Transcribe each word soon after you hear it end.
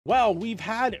Well, we've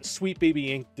had Sweet Baby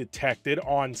Inc. detected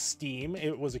on Steam.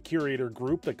 It was a curator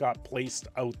group that got placed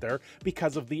out there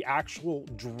because of the actual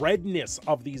dreadness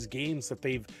of these games that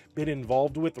they've been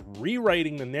involved with,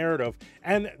 rewriting the narrative.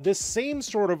 And this same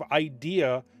sort of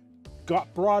idea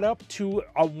got brought up to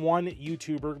one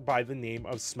YouTuber by the name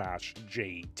of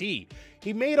SmashJT.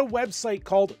 He made a website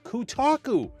called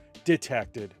Kotaku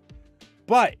Detected,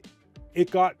 but it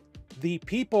got the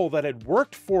people that had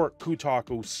worked for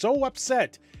Kotaku so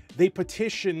upset, they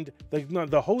petitioned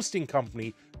the hosting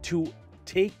company to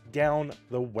take down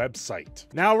the website.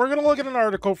 Now we're gonna look at an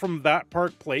article from That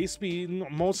Park Place,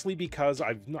 mostly because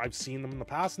I've seen them in the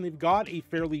past, and they've got a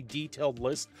fairly detailed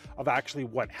list of actually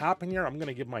what happened here. I'm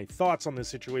gonna give my thoughts on this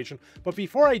situation, but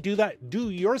before I do that, do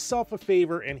yourself a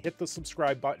favor and hit the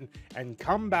subscribe button and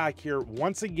come back here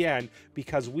once again,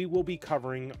 because we will be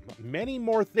covering many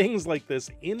more things like this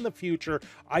in the future.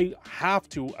 I have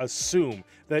to assume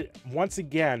that once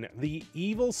again, the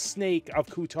evil snake of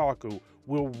Kotaku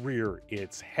will rear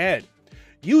its head.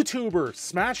 YouTuber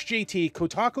SmashJT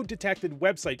Kotaku Detected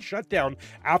website shut down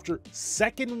after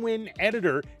Second Win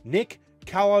editor Nick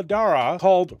Calandra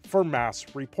called for mass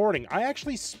reporting. I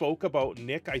actually spoke about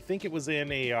Nick, I think it was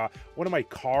in a one of my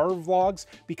car vlogs,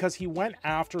 because he went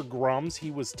after Grums. He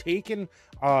was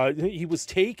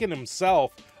taken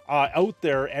himself out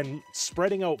there and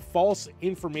spreading out false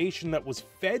information that was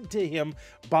fed to him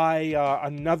by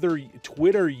another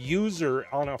Twitter user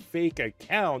on a fake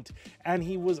account, and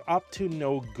he was up to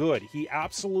no good. He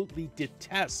absolutely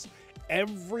detests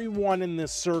everyone in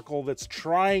this circle that's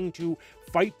trying to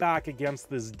fight back against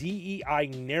this DEI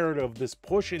narrative, this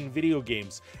push in video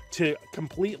games to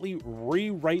completely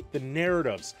rewrite the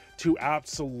narratives, to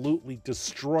absolutely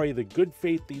destroy the good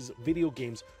faith these video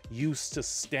games used to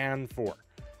stand for.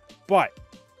 But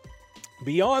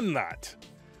beyond that,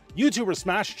 YouTuber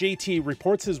SmashJT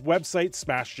reports his website,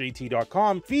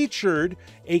 smashjt.com, featured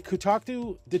a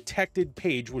Kotaku Detected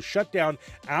page was shut down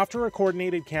after a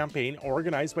coordinated campaign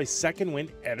organized by Second Win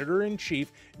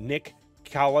editor-in-chief Nick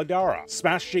Calandra.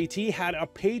 SmashJT had a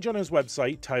page on his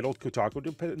website titled Kotaku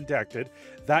Detected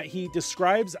that he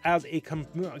describes as a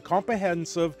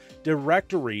comprehensive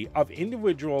directory of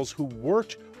individuals who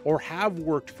worked or have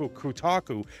worked for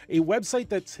Kotaku, a website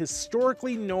that's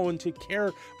historically known to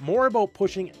care more about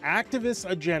pushing activist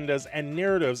agendas and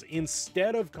narratives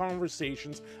instead of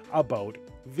conversations about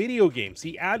video games.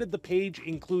 He added the page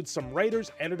includes some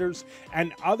writers, editors,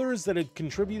 and others that had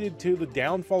contributed to the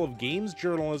downfall of games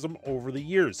journalism over the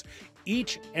years.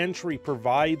 Each entry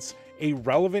provides a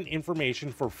relevant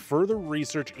information for further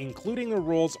research, including the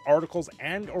roles, articles,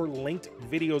 and or linked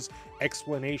videos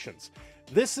explanations.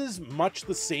 This is much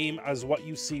the same as what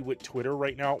you see with Twitter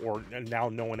right now, or now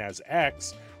known as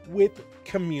X, with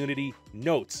community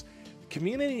notes.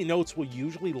 Community notes will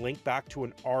usually link back to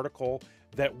an article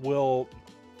that will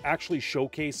actually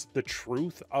showcase the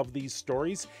truth of these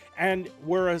stories, and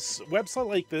whereas a website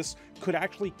like this could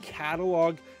actually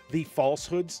catalog the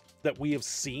falsehoods that we have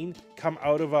seen come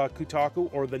out of Kotaku,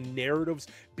 or the narratives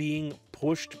being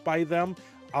pushed by them,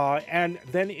 and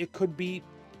then it could be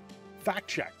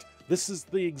fact-checked. This is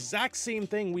the exact same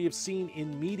thing we have seen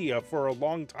in media for a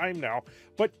long time now,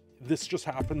 but this just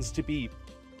happens to be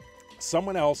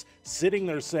someone else sitting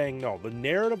there saying, no, the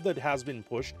narrative that has been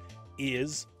pushed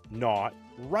is not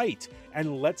right,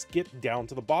 and let's get down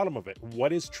to the bottom of it.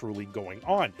 What is truly going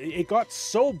on? It got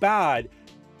so bad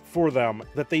for them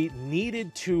that they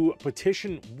needed to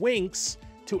petition Winx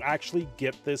to actually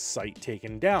get this site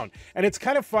taken down. And it's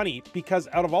kind of funny because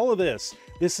out of all of this,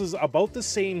 this is about the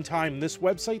same time this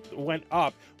website went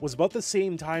up, was about the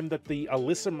same time that the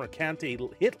Alyssa Mercante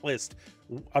hit list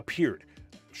appeared.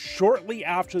 Shortly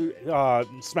after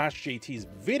SmashJT's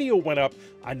video went up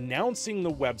announcing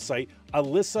the website,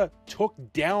 Alyssa took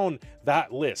down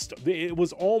that list. It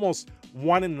was almost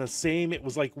one and the same. It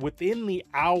was like within the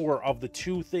hour of the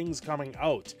two things coming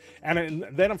out. And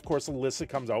then, of course, Alyssa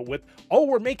comes out with, oh,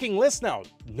 we're making lists now.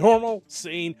 Normal,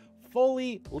 sane,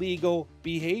 fully legal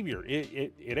behavior.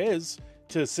 It is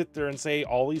to sit there and say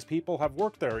all these people have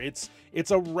worked there. It's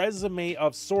a resume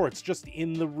of sorts, just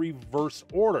in the reverse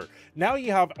order. Now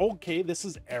you have, okay, this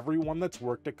is everyone that's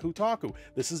worked at Kotaku.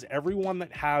 This is everyone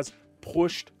that has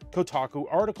pushed Kotaku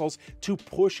articles to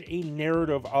push a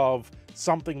narrative of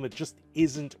something that just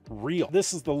isn't real.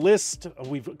 This is the list.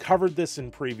 We've covered this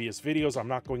in previous videos. I'm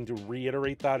not going to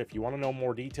reiterate that. If you want to know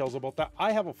more details about that,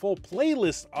 I have a full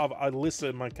playlist of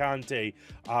Alyssa Mercante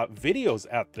videos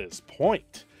at this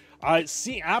point.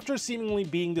 After seemingly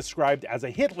being described as a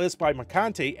hit list by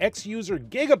Mercante, ex-user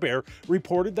GigaBear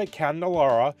reported that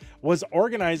Calandra was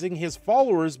organizing his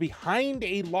followers behind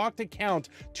a locked account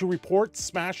to report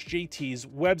SmashJT's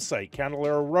website.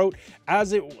 Calandra wrote,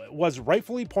 "As it was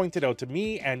rightfully pointed out to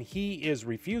me, and he is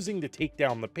refusing to take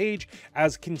down the page,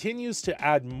 as continues to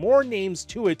add more names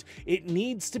to it, it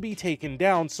needs to be taken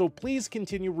down, so please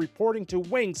continue reporting to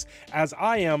Winx as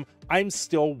I'm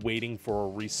still waiting for a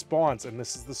response." And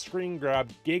this is the screen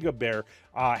grab GigaBear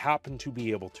happened to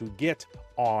be able to get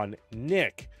on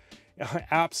Nick.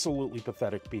 Absolutely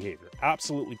pathetic behavior.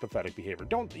 Absolutely pathetic behavior.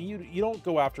 You don't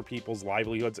go after people's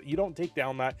livelihoods. You don't take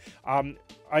down that.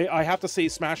 I have to say,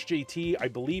 SmashJT, I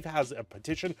believe, has a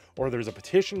petition, or there's a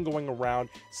petition going around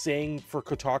saying for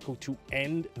Kotaku to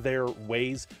end their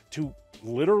ways, to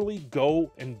literally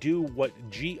go and do what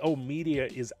GO Media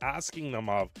is asking them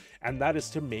of, and that is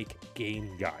to make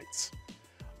game guides.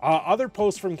 Other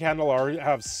posts from Calandra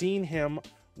have seen him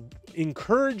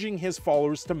encouraging his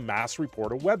followers to mass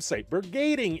report a website,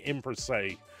 brigading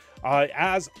imprese,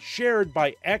 as shared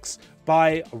by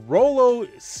Rolo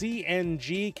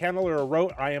CNG. Calandra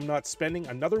wrote, "I am not spending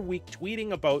another week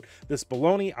tweeting about this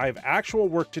baloney. I have actual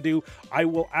work to do. I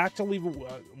will actively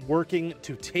working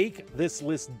to take this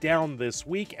list down this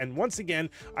week, and once again,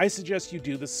 I suggest you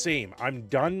do the same. I'm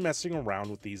done messing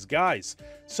around with these guys."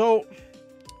 So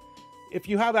if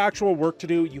you have actual work to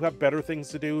do, you have better things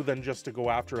to do than just to go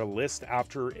after a list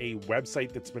after a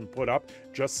website that's been put up,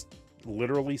 just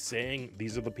literally saying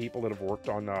these are the people that have worked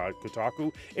on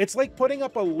Kotaku. It's like putting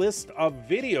up a list of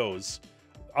videos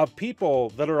of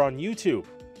people that are on YouTube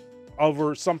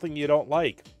over something you don't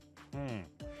like.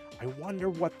 I wonder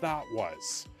what that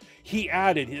was. He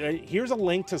added, "Here's a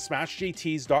link to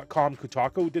SmashJTs.com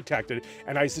Kotaku Detected,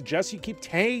 and I suggest you keep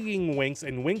tagging Winx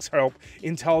and Winx Help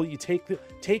until you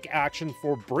take action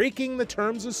for breaking the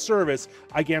terms of service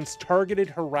against targeted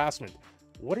harassment."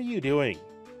 What are you doing?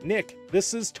 Nick,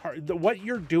 this is what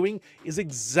you're doing is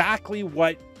exactly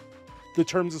what the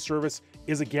terms of service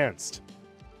is against.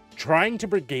 Trying to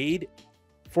brigade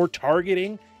for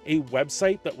targeting a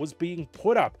website that was being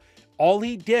put up. All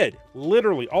he did,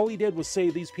 literally, all he did was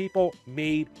say these people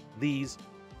made these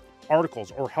articles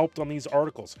or helped on these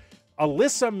articles.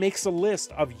 Alyssa makes a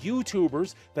list of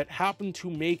YouTubers that happen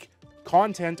to make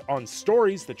content on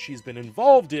stories that she's been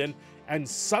involved in, and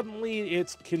suddenly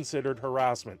it's considered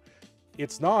harassment.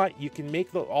 It's not. You can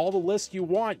make all the lists you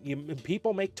want.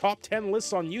 People make top 10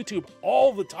 lists on YouTube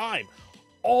all the time.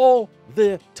 All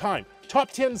the time. Top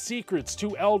 10 secrets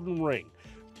to Elden Ring.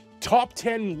 Top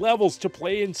 10 levels to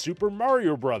play in Super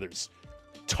Mario Brothers.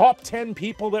 Top 10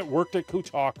 people that worked at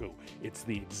Kotaku. It's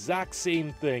the exact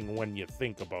same thing when you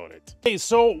think about it. Okay,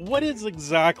 so what is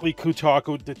exactly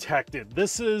Kotaku Detected?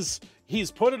 He's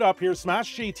put it up here,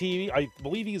 SmashJT. I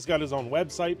believe he's got his own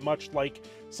website, much like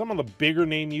some of the bigger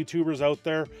name YouTubers out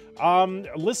there. A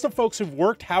list of folks who've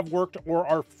worked, have worked, or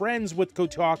are friends with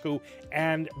Kotaku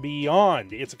and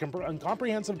beyond. It's a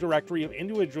comprehensive directory of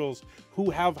individuals who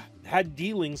have had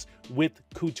dealings with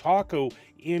Kotaku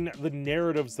in the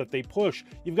narratives that they push.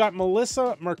 You've got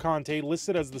Alyssa Mercante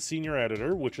listed as the senior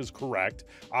editor, which is correct.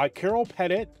 Carol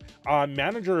Pettit,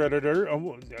 manager editor.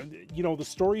 The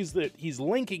stories that he's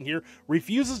linking here,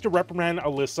 refuses to reprimand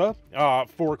Alyssa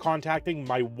for contacting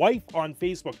my wife on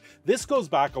Facebook. This goes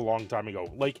back a long time ago.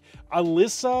 Like,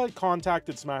 Alyssa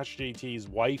contacted SmashJT's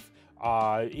wife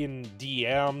in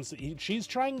DMs. She's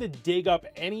trying to dig up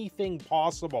anything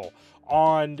possible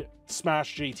on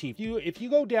SmashJT. If you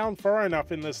go down far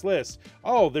enough in this list,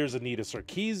 there's Anita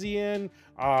Sarkeesian,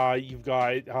 you've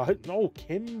got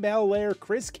Kim Belair,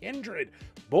 Chris Kindred.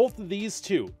 Both of these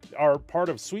two are part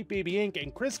of Sweet Baby Inc.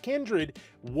 And Chris Kindred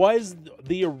was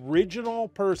the original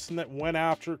person that went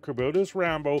after Kubotas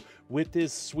Rambo with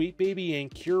his Sweet Baby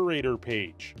Inc. curator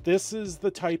page. This is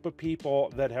the type of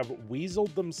people that have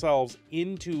weaseled themselves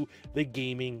into the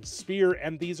gaming sphere,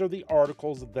 and these are the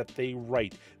articles that they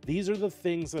write. These are the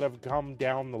things that have come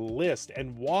down the list,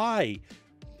 and why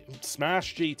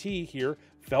SmashJT here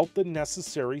felt the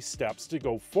necessary steps to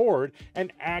go forward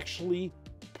and actually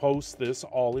post this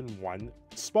all in one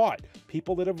spot.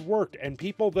 People that have worked and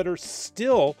people that are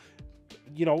still,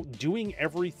 doing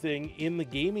everything in the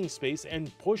gaming space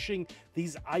and pushing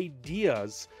these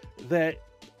ideas that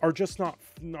are just not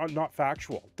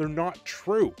factual. They're not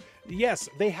true. Yes,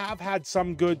 they have had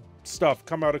some good stuff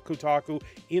come out of Kotaku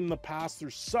in the past.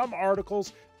 There's some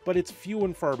articles, but it's few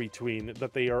and far between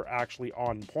that they are actually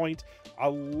on point. A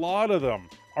lot of them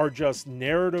are just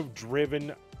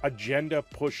narrative-driven,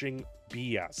 agenda-pushing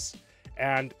BS.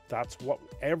 And that's what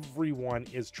everyone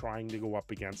is trying to go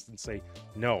up against and say,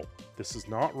 no, this is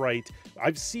not right.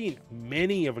 I've seen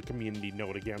many of a community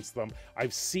note against them.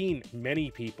 I've seen many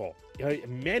people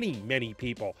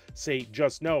say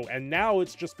just no. And now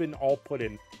it's just been all put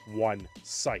in one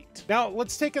site. Now,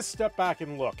 let's take a step back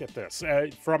and look at this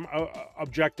from an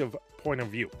objective point of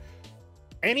view.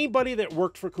 Anybody that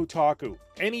worked for Kotaku,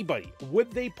 anybody,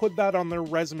 would they put that on their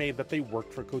resume that they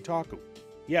worked for Kotaku?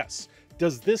 Yes.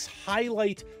 Does this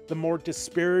highlight the more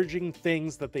disparaging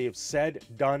things that they have said,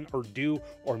 done, or do,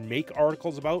 or make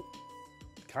articles about?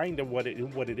 Kind of what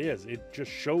it is. It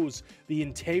just shows the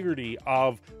integrity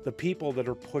of the people that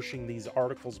are pushing these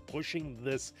articles, pushing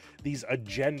these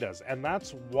agendas. And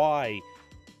that's why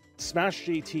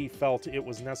SmashJT felt it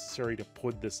was necessary to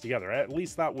put this together. At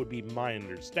least that would be my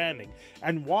understanding.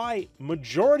 And why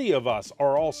majority of us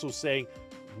are also saying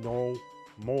no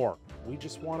more. We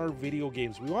just want our video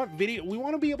games. We want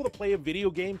to be able to play a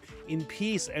video game in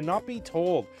peace and not be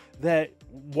told that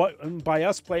by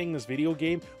us playing this video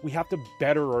game, we have to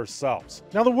better ourselves.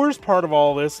 Now, the worst part of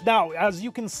all this, now, as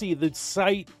you can see, the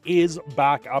site is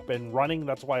back up and running.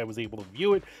 That's why I was able to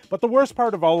view it. But the worst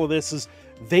part of all of this is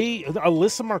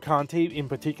Alyssa Mercante in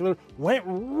particular, went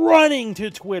running to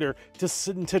Twitter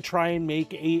to try and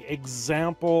make an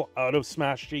example out of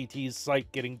SmashJT's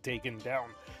site getting taken down,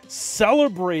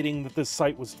 celebrating that this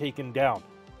site was taken down.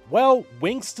 Well,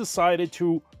 Winx decided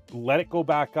to let it go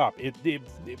back up. It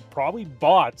probably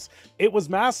bots. It was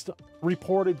mass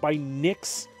reported by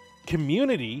Nick's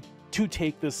community to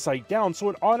take this site down, so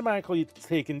it automatically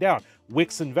taken down.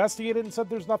 Wix investigated and said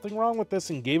there's nothing wrong with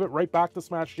this and gave it right back to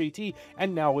SmashJT,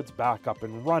 and now it's back up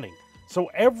and running. So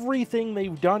everything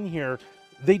they've done here,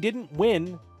 they didn't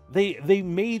win. They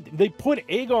put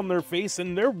egg on their face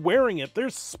and they're wearing it. They're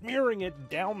smearing it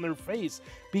down their face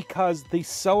because they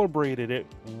celebrated it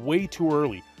way too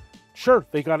early. Sure,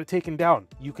 they got it taken down.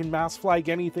 You can mass flag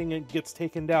anything and it gets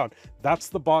taken down. That's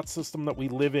the bot system that we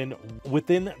live in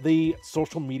within the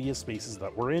social media spaces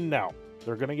that we're in now.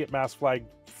 They're going to get mass flagged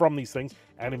from these things,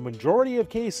 and in majority of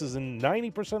cases, in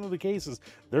 90% of the cases,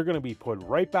 they're going to be put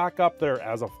right back up there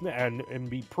as and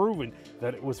be proven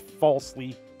that it was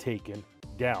falsely taken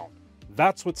down.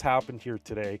 That's what's happened here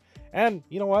today. And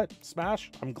you know what,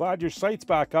 Smash, I'm glad your site's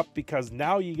back up because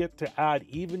now you get to add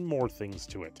even more things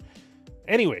to it.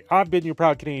 Anyway, I've been your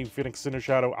proud Canadian Phoenix,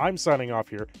 Cindershadow. I'm signing off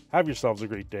here. Have yourselves a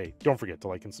great day. Don't forget to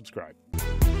like and subscribe.